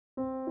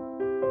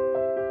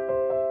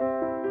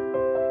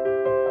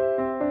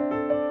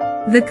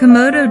The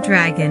Komodo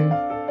dragon.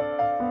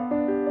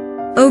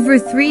 Over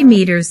 3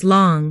 meters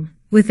long,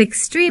 with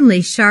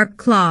extremely sharp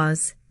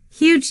claws,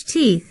 huge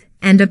teeth,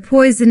 and a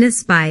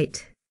poisonous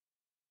bite.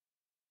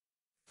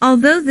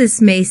 Although this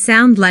may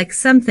sound like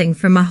something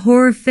from a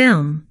horror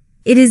film,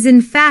 it is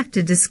in fact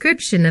a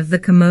description of the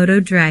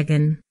Komodo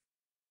dragon.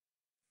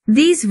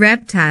 These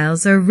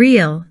reptiles are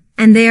real,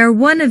 and they are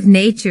one of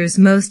nature's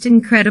most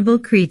incredible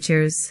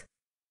creatures.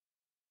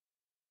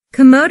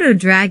 Komodo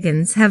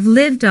dragons have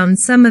lived on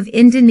some of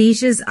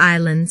Indonesia's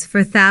islands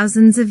for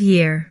thousands of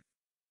years.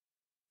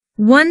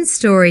 One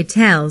story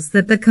tells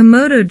that the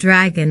Komodo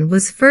dragon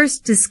was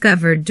first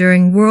discovered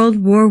during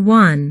World War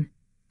I,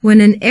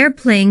 when an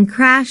airplane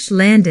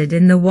crash-landed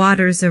in the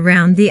waters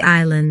around the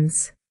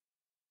islands.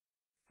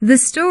 The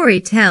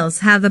story tells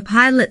how the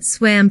pilot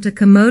swam to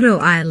Komodo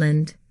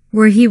Island,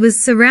 where he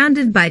was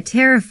surrounded by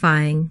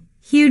terrifying,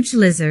 huge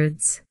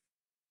lizards.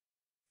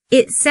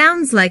 It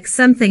sounds like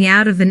something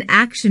out of an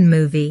action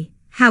movie,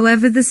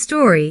 however the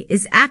story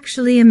is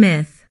actually a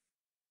myth.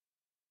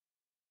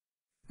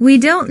 We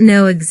don't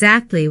know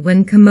exactly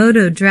when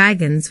Komodo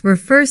dragons were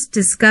first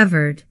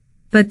discovered,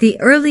 but the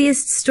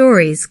earliest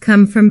stories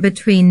come from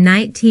between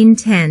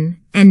 1910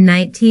 and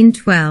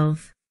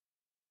 1912.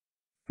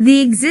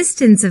 The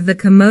existence of the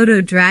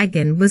Komodo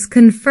dragon was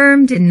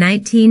confirmed in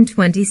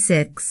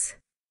 1926.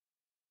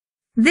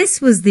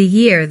 This was the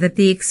year that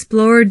the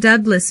explorer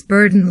Douglas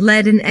Burden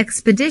led an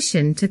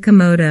expedition to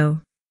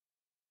Komodo.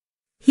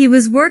 He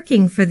was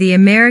working for the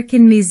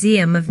American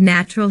Museum of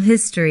Natural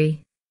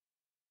History.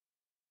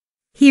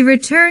 He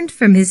returned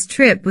from his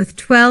trip with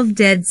 12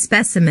 dead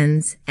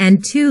specimens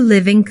and 2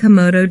 living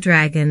Komodo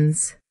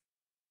dragons.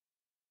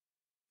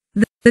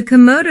 The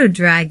Komodo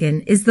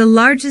dragon is the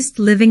largest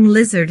living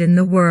lizard in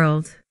the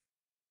world.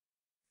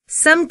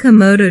 Some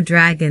Komodo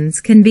dragons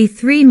can be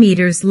 3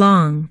 meters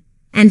long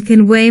and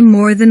can weigh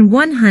more than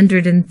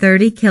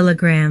 130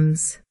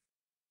 kilograms.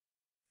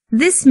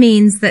 This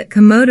means that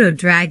Komodo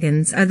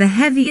dragons are the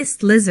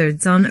heaviest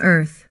lizards on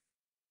Earth.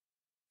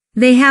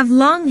 They have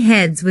long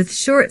heads with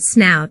short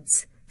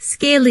snouts,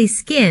 scaly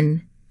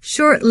skin,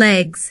 short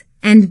legs,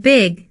 and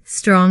big,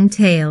 strong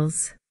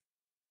tails.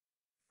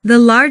 The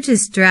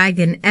largest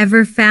dragon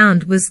ever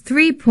found was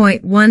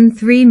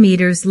 3.13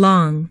 meters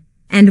long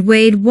and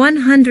weighed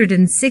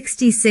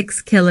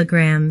 166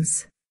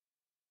 kilograms.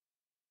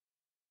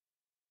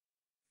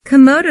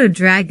 Komodo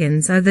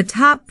dragons are the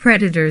top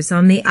predators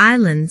on the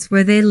islands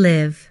where they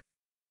live.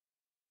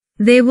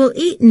 They will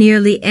eat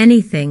nearly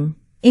anything,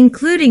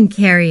 including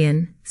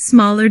carrion,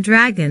 smaller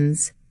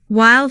dragons,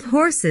 wild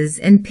horses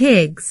and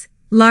pigs,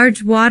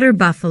 large water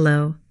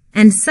buffalo,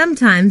 and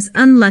sometimes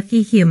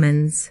unlucky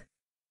humans.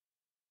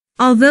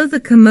 Although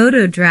the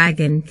Komodo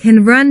dragon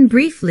can run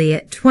briefly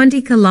at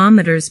 20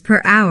 kilometers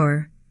per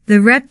hour, the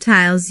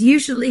reptiles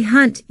usually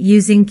hunt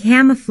using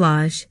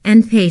camouflage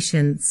and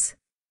patience.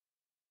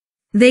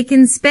 They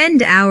can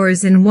spend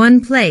hours in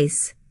one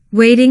place,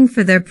 waiting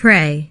for their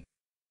prey.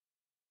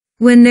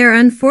 When their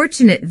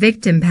unfortunate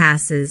victim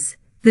passes,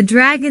 the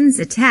dragons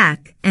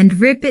attack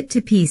and rip it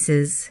to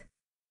pieces.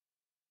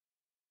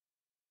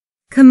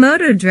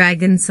 Komodo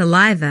dragon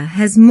saliva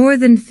has more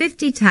than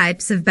 50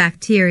 types of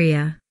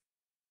bacteria.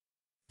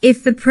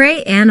 If the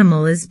prey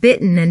animal is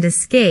bitten and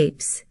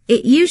escapes,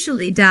 it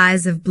usually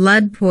dies of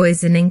blood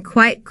poisoning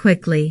quite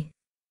quickly.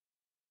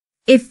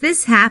 If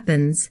this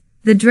happens,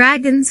 the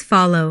dragons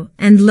follow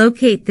and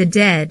locate the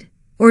dead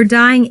or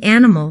dying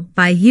animal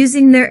by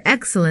using their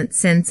excellent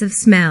sense of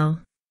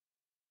smell.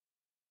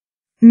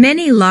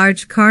 Many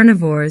large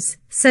carnivores,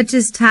 such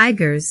as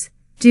tigers,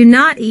 do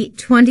not eat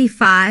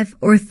 25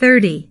 or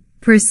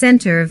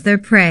 30% of their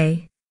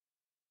prey.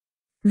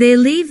 They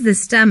leave the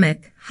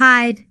stomach,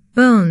 hide,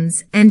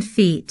 bones, and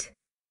feet.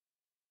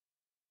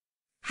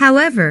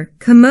 However,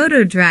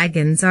 Komodo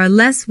dragons are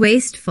less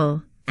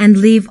wasteful and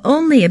leave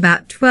only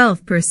about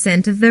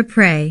 12% of their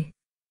prey.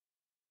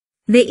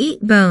 They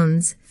eat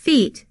bones,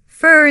 feet,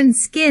 fur and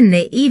skin.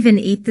 They even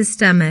eat the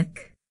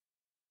stomach.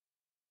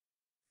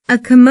 A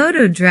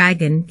Komodo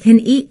dragon can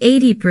eat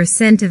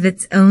 80% of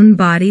its own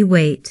body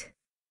weight.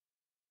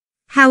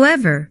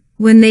 However,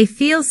 when they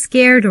feel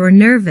scared or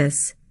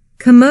nervous,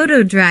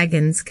 Komodo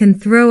dragons can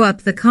throw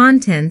up the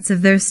contents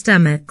of their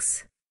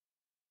stomachs.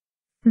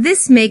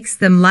 This makes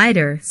them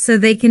lighter so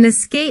they can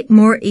escape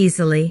more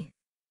easily.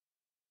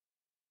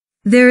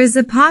 There is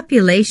a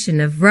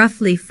population of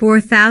roughly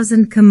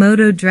 4,000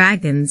 Komodo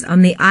dragons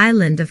on the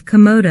island of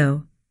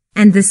Komodo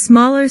and the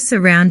smaller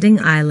surrounding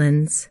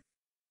islands.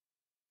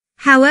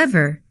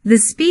 However, the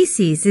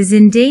species is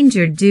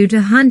endangered due to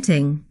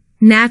hunting,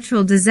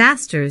 natural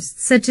disasters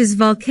such as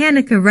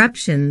volcanic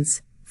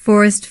eruptions,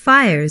 forest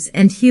fires,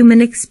 and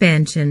human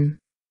expansion.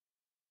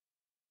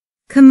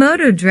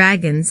 Komodo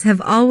dragons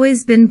have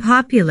always been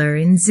popular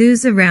in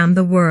zoos around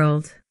the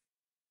world.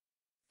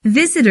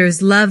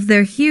 Visitors love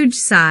their huge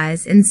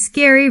size and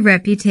scary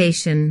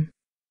reputation.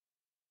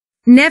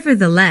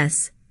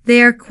 Nevertheless,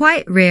 they are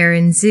quite rare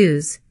in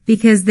zoos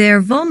because they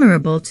are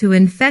vulnerable to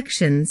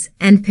infections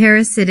and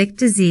parasitic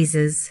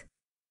diseases.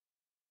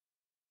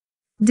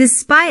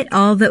 Despite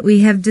all that we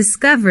have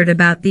discovered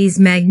about these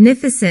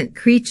magnificent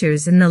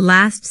creatures in the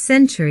last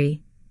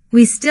century,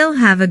 we still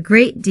have a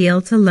great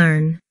deal to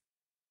learn.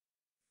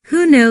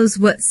 Who knows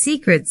what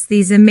secrets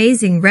these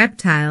amazing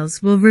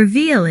reptiles will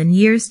reveal in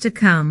years to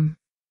come?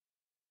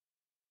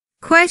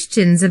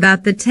 Questions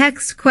about the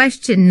text.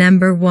 Question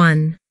number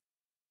 1.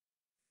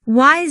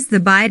 Why is the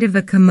bite of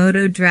a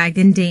Komodo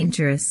dragon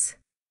dangerous?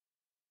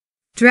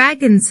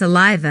 Dragon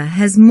saliva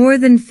has more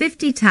than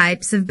 50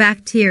 types of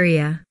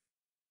bacteria.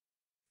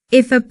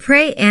 If a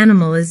prey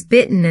animal is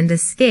bitten and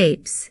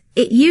escapes,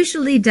 it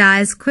usually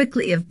dies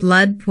quickly of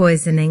blood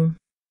poisoning.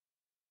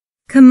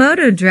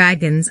 Komodo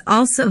dragons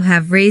also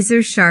have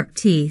razor-sharp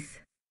teeth.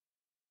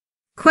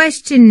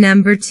 Question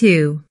number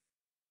 2.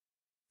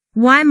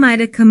 Why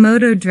might a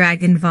Komodo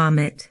dragon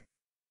vomit?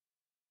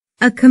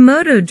 A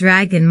Komodo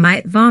dragon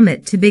might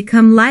vomit to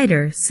become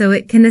lighter so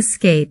it can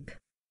escape.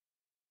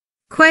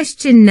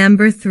 Question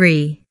number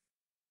 3.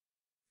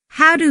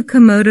 How do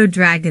Komodo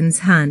dragons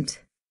hunt?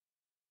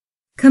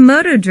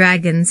 Komodo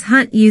dragons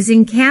hunt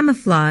using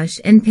camouflage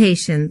and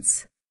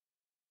patience.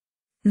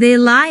 They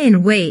lie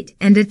in wait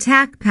and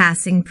attack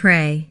passing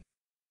prey.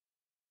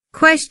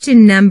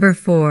 Question number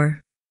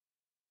 4.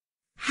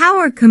 How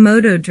are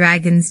Komodo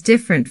dragons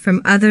different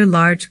from other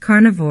large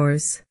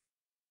carnivores?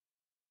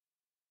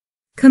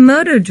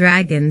 Komodo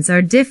dragons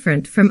are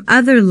different from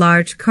other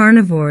large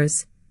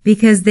carnivores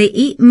because they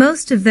eat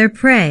most of their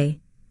prey.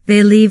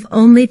 They leave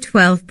only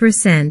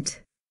 12%.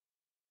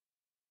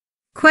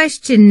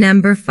 Question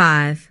number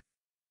 5.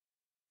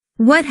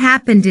 What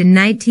happened in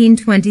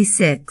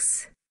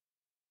 1926?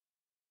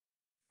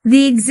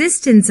 The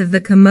existence of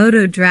the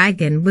Komodo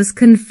dragon was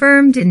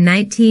confirmed in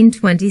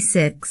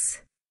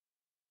 1926.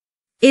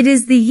 It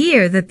is the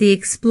year that the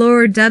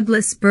explorer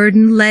Douglas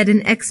Burden led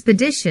an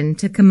expedition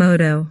to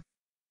Komodo.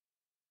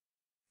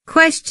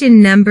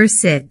 Question number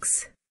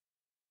 6.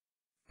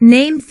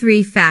 Name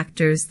 3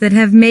 factors that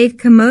have made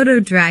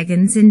Komodo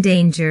dragons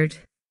endangered.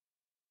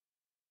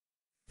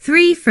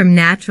 3 from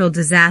natural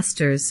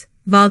disasters,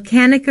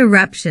 volcanic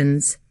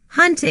eruptions,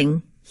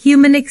 hunting,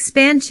 human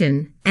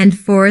expansion, and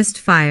forest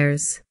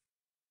fires.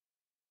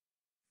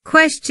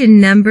 Question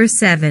number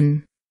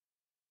 7.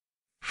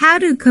 How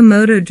do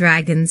Komodo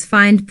dragons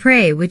find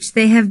prey which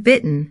they have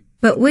bitten,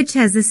 but which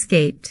has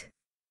escaped?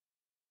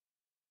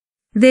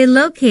 They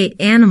locate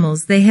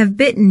animals they have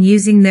bitten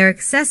using their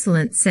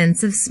excellent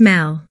sense of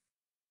smell.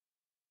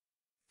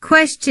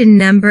 Question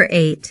number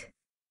 8.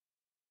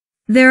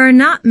 There are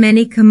not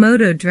many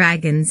Komodo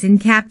dragons in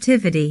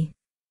captivity.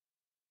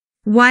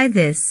 Why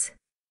this?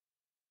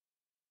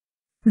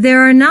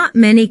 There are not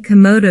many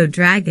Komodo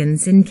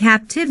dragons in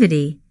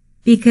captivity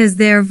because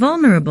they are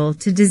vulnerable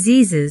to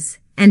diseases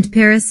and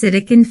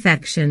parasitic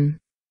infection.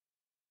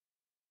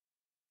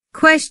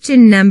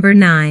 Question number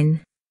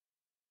 9.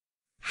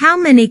 How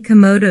many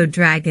Komodo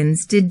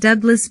dragons did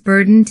Douglas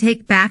Burden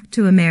take back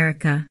to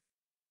America?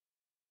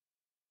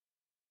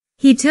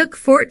 He took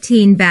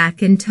 14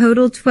 back, in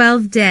total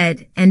 12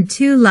 dead and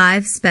 2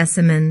 live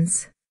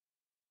specimens.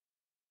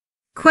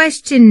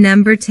 Question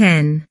number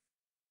 10.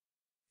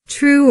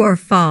 True or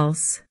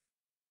false?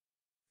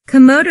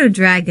 Komodo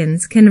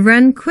dragons can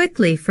run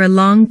quickly for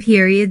long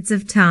periods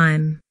of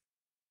time.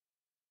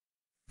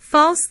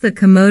 False. The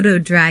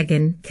Komodo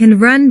dragon can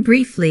run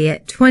briefly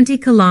at 20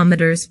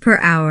 kilometers per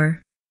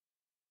hour.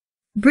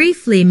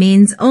 Briefly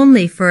means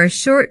only for a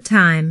short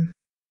time.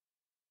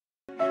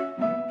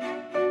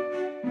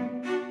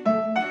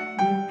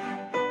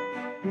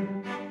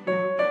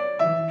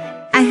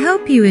 I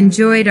hope you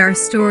enjoyed our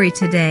story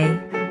today.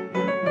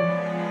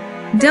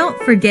 Don't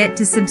forget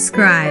to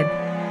subscribe.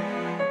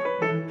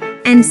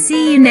 And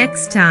see you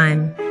next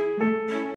time.